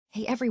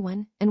Hey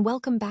everyone, and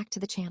welcome back to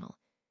the channel.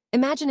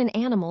 Imagine an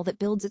animal that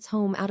builds its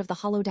home out of the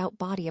hollowed-out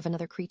body of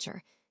another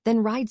creature,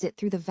 then rides it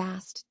through the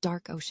vast,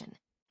 dark ocean.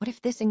 What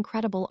if this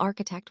incredible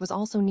architect was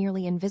also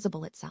nearly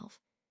invisible itself?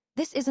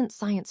 This isn't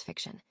science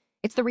fiction.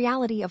 It's the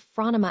reality of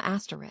Phronima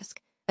asterisk,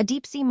 a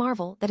deep-sea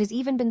marvel that has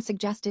even been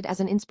suggested as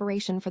an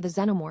inspiration for the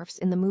xenomorphs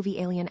in the movie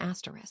Alien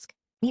asterisk.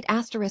 Meet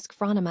asterisk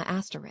Phronima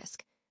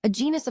asterisk, a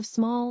genus of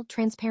small,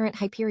 transparent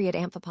hyperiid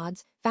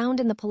amphipods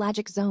found in the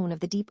pelagic zone of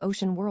the deep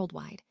ocean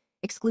worldwide,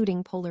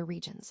 excluding polar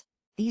regions.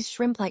 These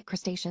shrimp-like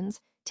crustaceans,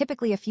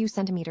 typically a few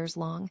centimeters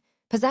long,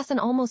 possess an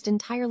almost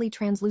entirely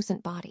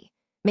translucent body,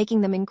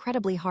 making them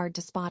incredibly hard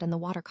to spot in the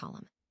water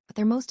column. But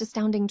their most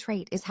astounding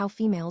trait is how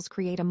females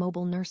create a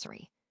mobile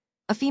nursery.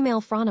 A female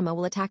Phronima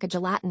will attack a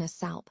gelatinous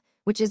salp,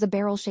 which is a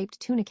barrel-shaped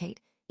tunicate,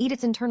 eat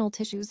its internal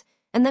tissues,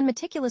 and then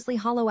meticulously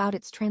hollow out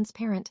its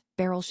transparent,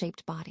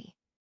 barrel-shaped body.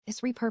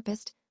 This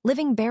repurposed,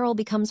 living barrel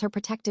becomes her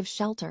protective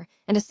shelter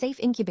and a safe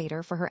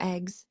incubator for her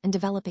eggs and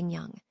developing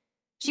young.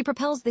 She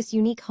propels this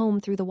unique home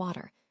through the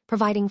water,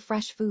 providing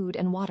fresh food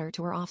and water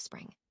to her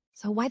offspring.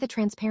 So why the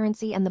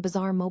transparency and the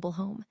bizarre mobile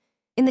home?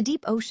 In the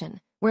deep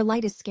ocean, where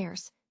light is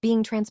scarce,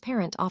 being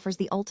transparent offers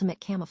the ultimate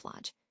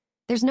camouflage.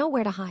 There's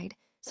nowhere to hide,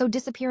 so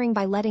disappearing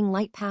by letting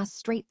light pass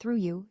straight through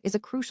you is a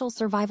crucial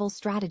survival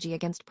strategy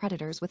against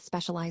predators with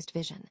specialized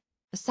vision.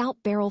 The salp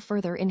barrel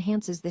further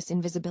enhances this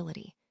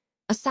invisibility.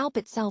 A salp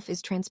itself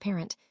is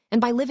transparent,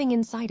 and by living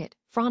inside it,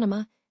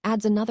 Phronima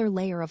adds another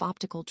layer of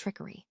optical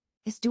trickery.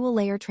 This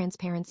dual-layer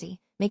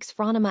transparency makes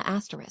Phronima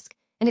asterisk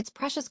and its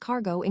precious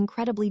cargo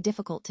incredibly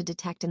difficult to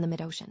detect in the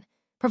mid-ocean,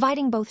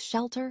 providing both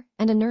shelter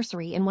and a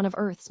nursery in one of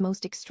Earth's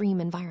most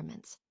extreme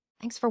environments.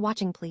 Thanks for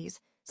watching. Please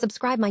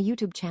subscribe my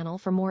YouTube channel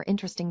for more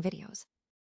interesting videos.